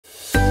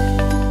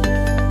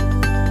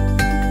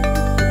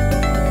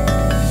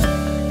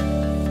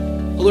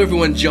Hello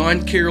everyone,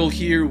 John Carroll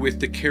here with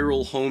the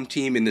Carroll Home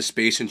Team in the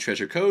Space and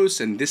Treasure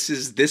Coast, and this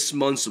is this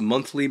month's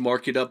monthly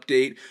market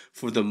update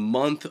for the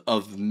month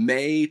of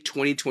May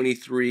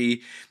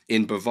 2023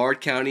 in Brevard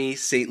County,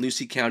 St.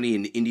 Lucie County,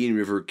 and Indian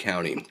River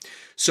County.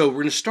 So we're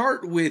going to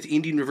start with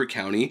Indian River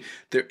County.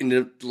 In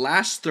the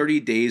last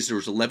 30 days, there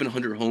was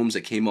 1,100 homes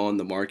that came on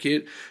the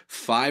market.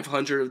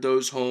 500 of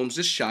those homes,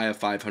 just shy of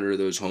 500 of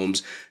those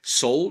homes,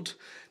 sold.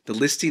 The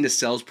listing to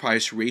sales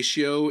price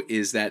ratio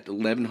is that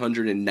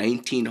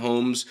 1,119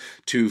 homes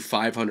to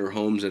 500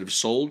 homes that have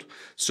sold.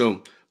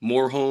 So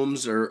more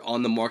homes are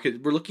on the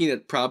market. We're looking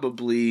at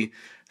probably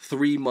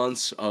 3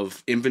 months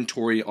of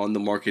inventory on the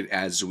market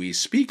as we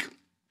speak.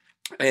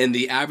 And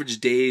the average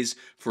days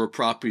for a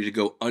property to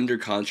go under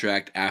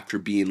contract after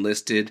being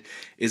listed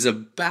is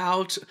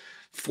about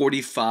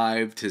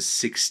 45 to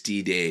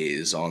 60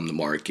 days on the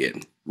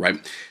market,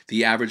 right?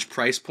 The average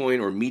price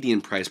point or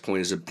median price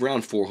point is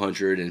around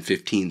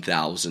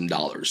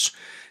 $415,000.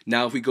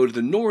 Now, if we go to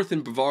the north in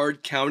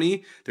Brevard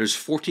County, there's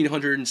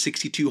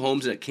 1,462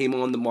 homes that came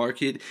on the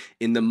market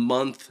in the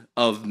month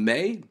of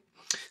May.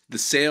 The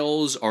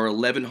sales are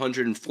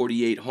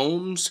 1,148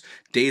 homes.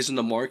 Days on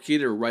the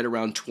market are right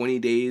around 20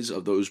 days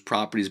of those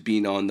properties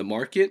being on the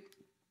market.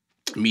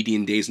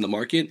 Median days in the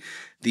market.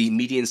 The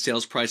median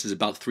sales price is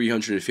about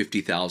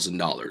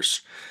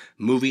 $350,000.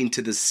 Moving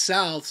to the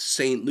south,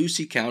 St.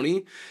 Lucie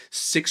County,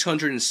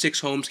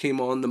 606 homes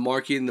came on the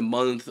market in the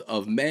month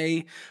of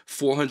May.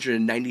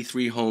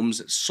 493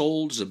 homes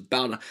sold. It's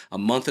about a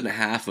month and a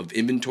half of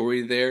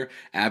inventory there.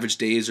 Average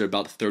days are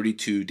about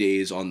 32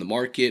 days on the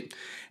market.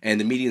 And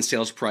the median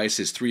sales price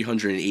is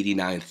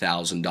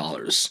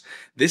 $389,000.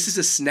 This is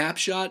a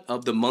snapshot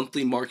of the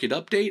monthly market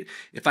update.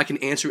 If I can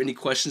answer any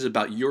questions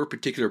about your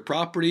particular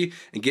property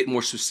and get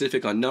more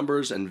specific on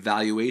numbers and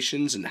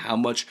valuations and how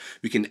much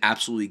we can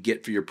absolutely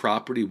get for your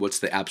property, what's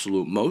the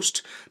absolute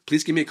most,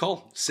 please give me a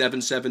call,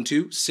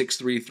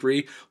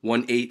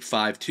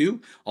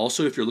 772-633-1852.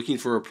 Also, if you're looking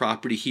for a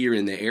property here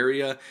in the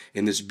area,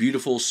 in this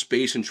beautiful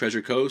Space and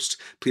Treasure Coast,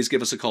 please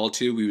give us a call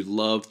too. We would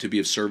love to be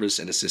of service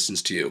and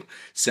assistance to you.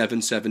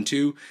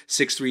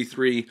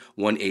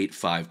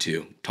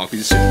 772-633-1852. Talk with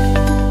you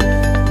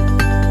soon.